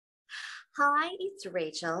Hi, it's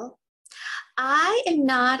Rachel. I am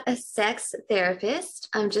not a sex therapist.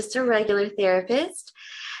 I'm just a regular therapist,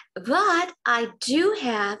 but I do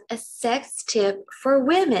have a sex tip for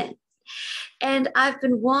women. And I've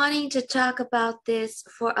been wanting to talk about this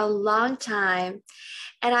for a long time,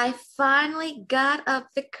 and I finally got up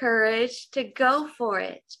the courage to go for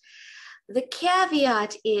it. The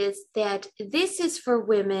caveat is that this is for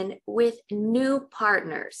women with new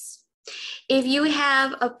partners. If you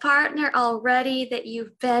have a partner already that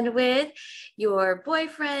you've been with, your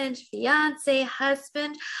boyfriend, fiance,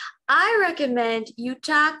 husband, I recommend you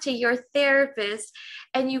talk to your therapist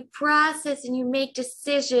and you process and you make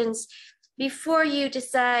decisions before you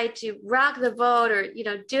decide to rock the boat or,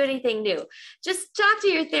 do anything new. Just talk to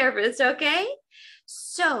your therapist, okay?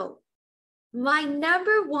 So, my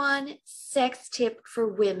number one sex tip for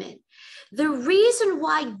women. The reason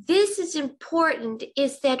why this is important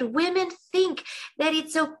is that women think that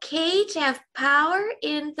it's okay to have power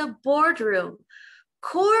in the boardroom,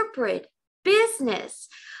 corporate, business,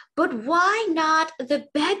 but why not the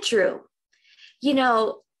bedroom? You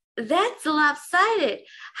know, that's lopsided.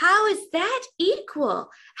 How is that equal?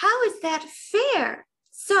 How is that fair?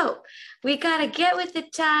 So we got to get with the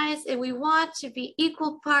times and we want to be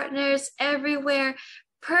equal partners everywhere,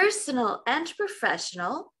 personal and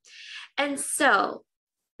professional. And so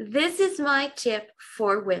this is my tip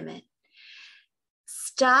for women.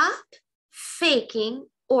 Stop faking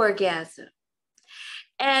orgasm.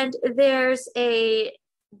 And there's a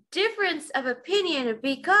difference of opinion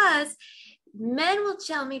because men will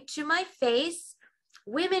tell me to my face,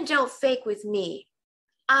 women don't fake with me.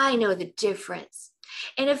 I know the difference.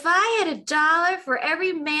 And if I had $1 for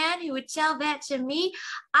every man who would tell that to me,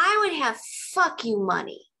 I would have fuck you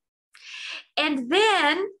money. And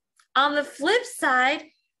then on the flip side,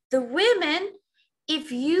 the women, if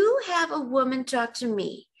you have a woman talk to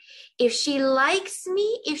me, if she likes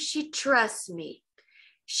me, if she trusts me,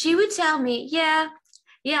 she would tell me, yeah,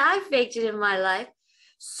 I faked it in my life.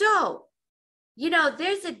 So,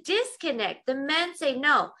 there's a disconnect. The men say,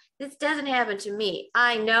 no, this doesn't happen to me.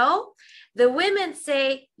 I know. The women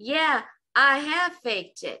say, yeah, I have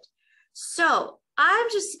faked it. So I'm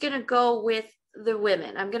just going to go with the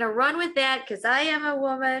women. I'm going to run with that because I am a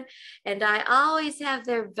woman and I always have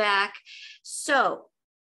their back. So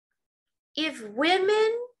if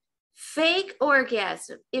women fake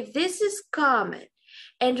orgasm, if this is common,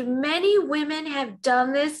 and many women have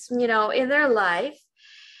done this, in their life,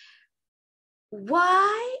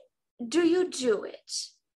 why do you do it?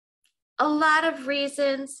 A lot of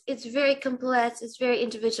reasons. It's very complex, it's very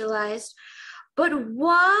individualized. But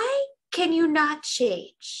why can you not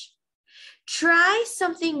change? Try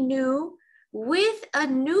something new with a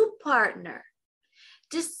new partner.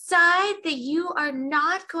 Decide that you are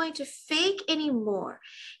not going to fake anymore.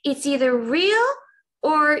 It's either real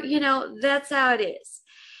or, that's how it is.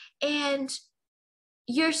 And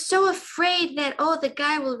you're so afraid that, the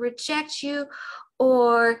guy will reject you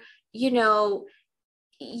or,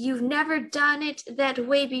 you've never done it that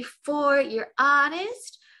way before. You're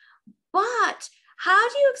honest. But how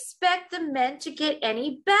do you expect the men to get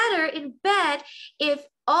any better in bed if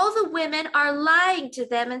all the women are lying to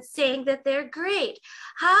them and saying that they're great?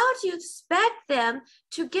 How do you expect them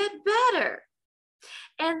to get better?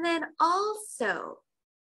 And then also,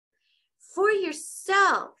 for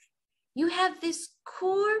yourself, you have this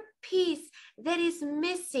core piece that is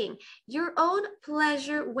missing, your own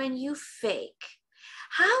pleasure when you fake.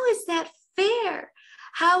 How is that fair?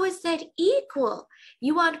 How is that equal?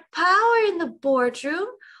 You want power in the boardroom.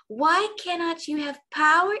 Why cannot you have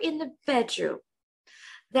power in the bedroom?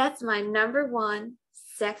 That's my number one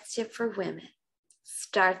sex tip for women.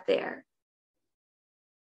 Start there.